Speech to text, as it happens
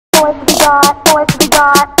God, boys to the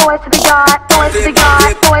God, boys to the God, boys to the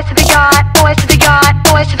God, boys to the God, boys to the God,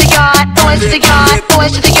 boys to the God, boys to the God,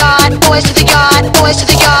 boys to the God, boys to the God, boys to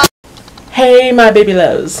the God. Hey my baby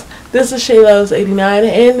loves, this is ShayLoves89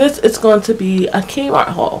 and this is going to be a Kmart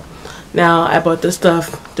haul. Now I bought this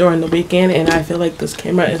stuff during the weekend and I feel like this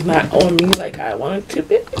camera is not on me like I want it to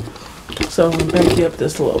be. So I'm going to give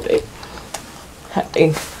this a little bit.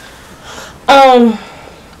 Hey.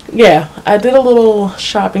 Yeah, I did a little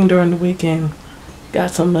shopping during the weekend.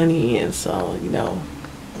 Got some money in, so you know,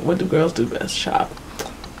 what do girls do best? Shop.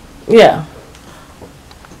 Yeah.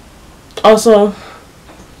 Also,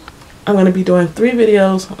 I'm going to be doing 3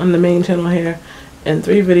 videos on the main channel here and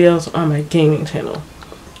 3 videos on my gaming channel.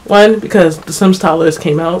 One, because The Sims Toddlers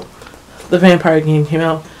came out, the vampire game came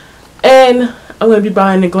out, and I'm going to be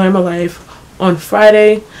buying the Glamour Life on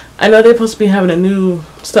Friday. I know they're supposed to be having a new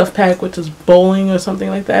stuff pack, which is bowling or something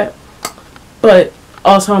like that. But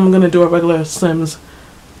also I'm going to do a regular Sims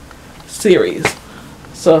series.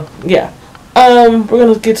 So, yeah. We're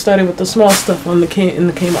going to get started with the small stuff on the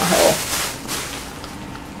Kmart haul.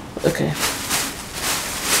 Okay. As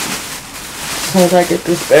soon as I get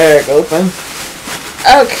this bag open.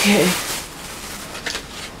 Okay.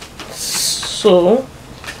 So,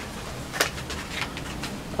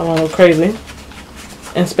 I went a little crazy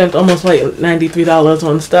and spent almost like $93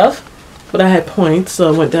 on stuff. But I had points,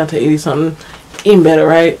 so it went down to 80 something. Even better,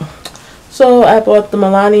 right? So I bought the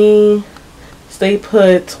Milani Stay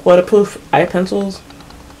Put waterproof eye pencils.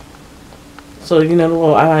 So you know the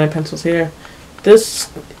little eyeliner pencils here.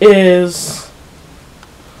 This is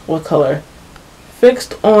what color?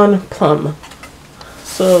 Fixed on Plum.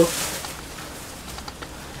 So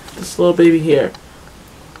this little baby here.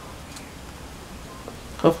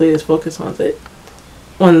 Hopefully this focus on it.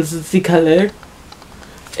 One's the color.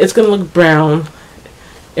 It's gonna look brown.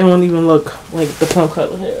 It won't even look like the plum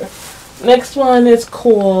color here. Next one is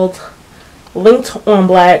called Linked on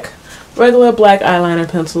Black. Regular black eyeliner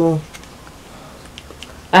pencil.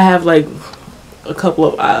 I have like a couple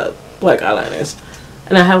of black eyeliners.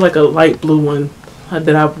 And I have like a light blue one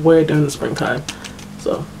that I wear during the springtime.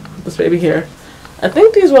 So, this baby here. I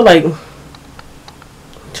think these were like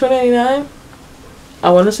 $2.99. I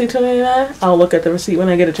want to see $2.99. I'll look at the receipt when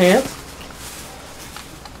I get a chance.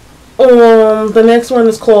 The next one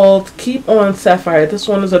is called Keep On Sapphire. This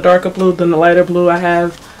one is a darker blue than the lighter blue I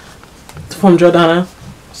have from Jordana.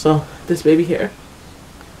 So, this baby here.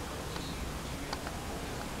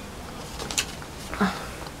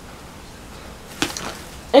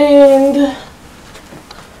 And,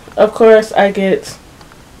 of course, I get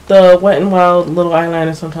the Wet n Wild little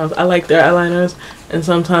eyeliner sometimes. I like their eyeliners. And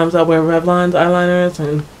sometimes I wear Revlon's eyeliners.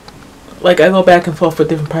 And, like, I go back and forth with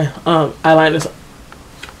different eyeliners.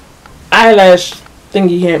 Eyelash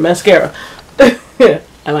thingy here, mascara.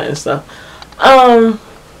 Eyeliner stuff.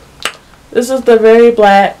 This is the Very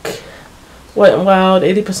Black Wet n Wild,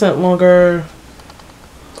 80% longer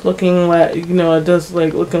looking, you know, it does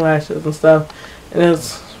like looking lashes and stuff, and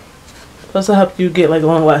it's supposed to help you get like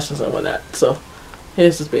long lashes and whatnot. So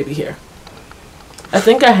here's this baby here. I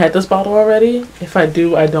think I had this bottle already. If I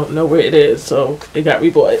do, I don't know where it is, so it got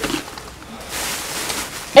rebought.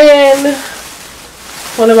 And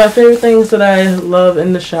one of my favorite things that I love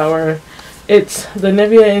in the shower, it's the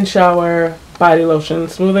Nivea In Shower Body Lotion,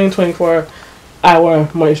 Smoothing 24-Hour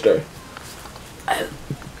Moisture.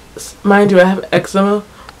 Mind you, I have eczema,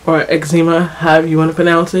 or eczema, however you want to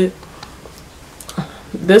pronounce it.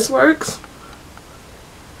 This works.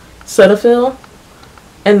 Cetaphil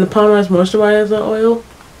and the Palmer's Moisturizer Oil.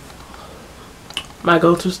 My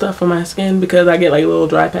go-to stuff for my skin because I get like little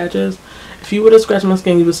dry patches. If you were to scratch my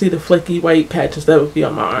skin, you would see the flaky white patches that would be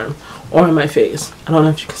on my arm or on my face. I don't know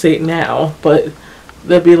if you can see it now, but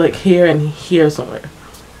they'll be like here and here somewhere.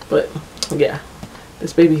 But yeah,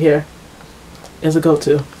 this baby here is a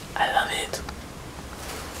go-to. I love it.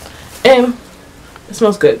 And it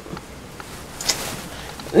smells good.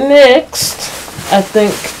 Next, I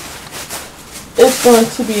think it's going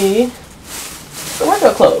to be the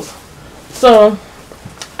window clothes. So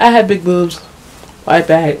I had big boobs, white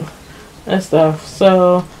bag, and stuff.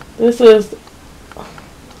 So this is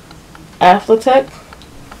Aflatech.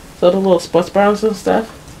 So the little sports bras and stuff.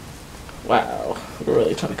 Wow, we're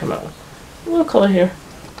really trying to come out. A little color here.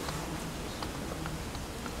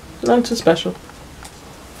 Not too special.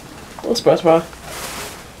 A little sports bra.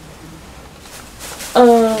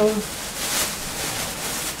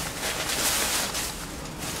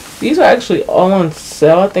 These are actually all on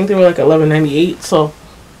sale. I think they were like $11.98. So,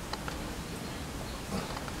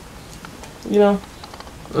 you know,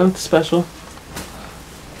 nothing special.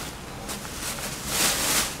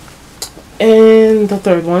 And the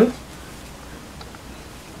third one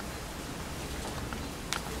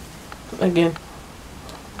Again,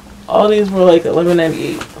 all these were like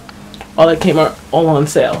 $11.98. All at Kmart, all on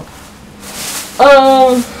sale.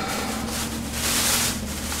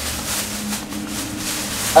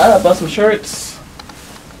 I bought some shirts.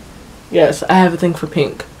 Yes, I have a thing for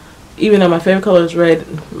pink. Even though my favorite color is red,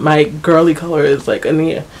 my girly color is like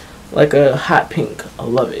a hot pink. I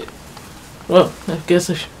love it. Well, I guess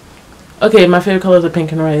okay, my favorite colors are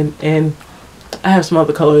pink and red, and I have some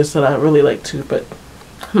other colors that I really like too, but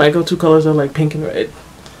my go-to colors are like pink and red.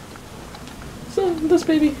 So this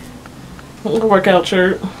baby, a workout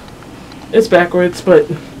shirt. It's backwards, but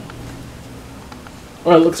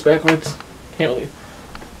or it looks backwards. Can't really.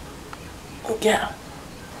 Yeah.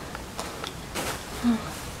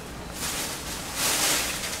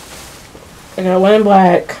 I got one in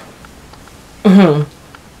black. Not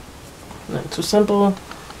too simple.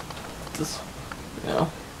 Just,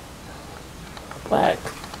 black.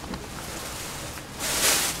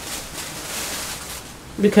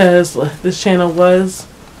 Because this channel was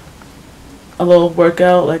a little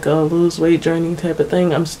workout, like a lose weight journey type of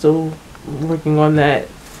thing. I'm still working on that.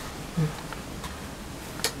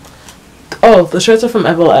 Oh, the shirts are from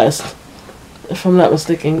Everlast, if I'm not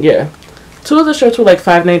mistaken. Yeah, 2 of the shirts were like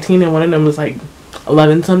 $5.19 and one of them was like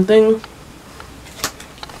 11 something,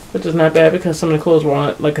 which is not bad because some of the clothes were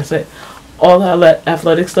on, like I said, all the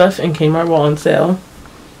athletic stuff in Kmart were on sale.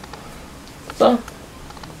 So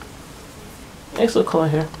nice little color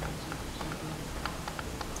here.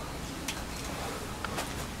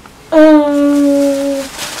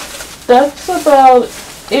 That's about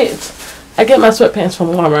it. I get my sweatpants from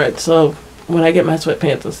Walmart, so when I get my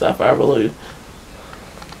sweatpants and stuff,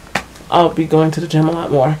 I'll be going to the gym a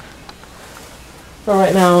lot more. But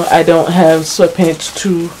right now, I don't have sweatpants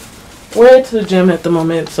to wear to the gym at the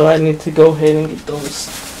moment, so I need to go ahead and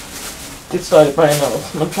get started buying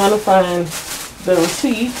those. I'm trying to find the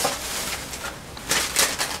receipt.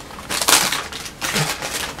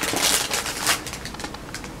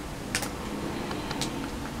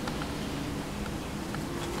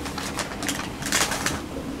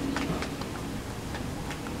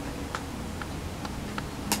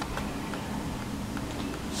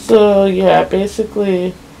 So yeah,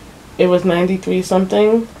 basically it was 93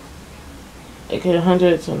 something. Okay,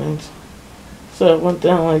 100 something. So it went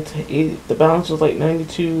down like to 80. The balance was like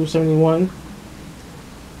 92.71.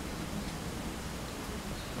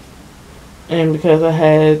 And because I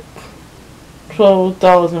had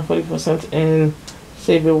 $12.44 in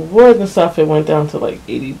Save Rewards and stuff, it went down to like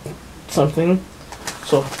 80 something.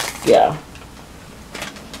 So yeah.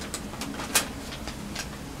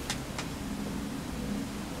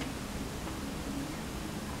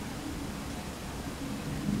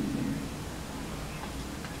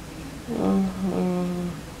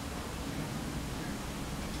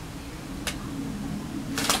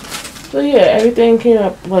 So yeah, everything came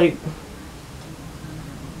up like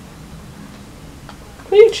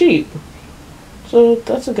pretty cheap. So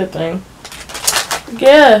that's a good thing.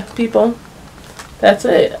 Yeah, people. That's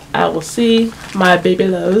it. I will see my baby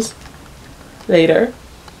loves later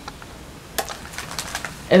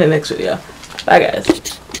in the next video. Bye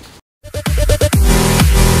guys.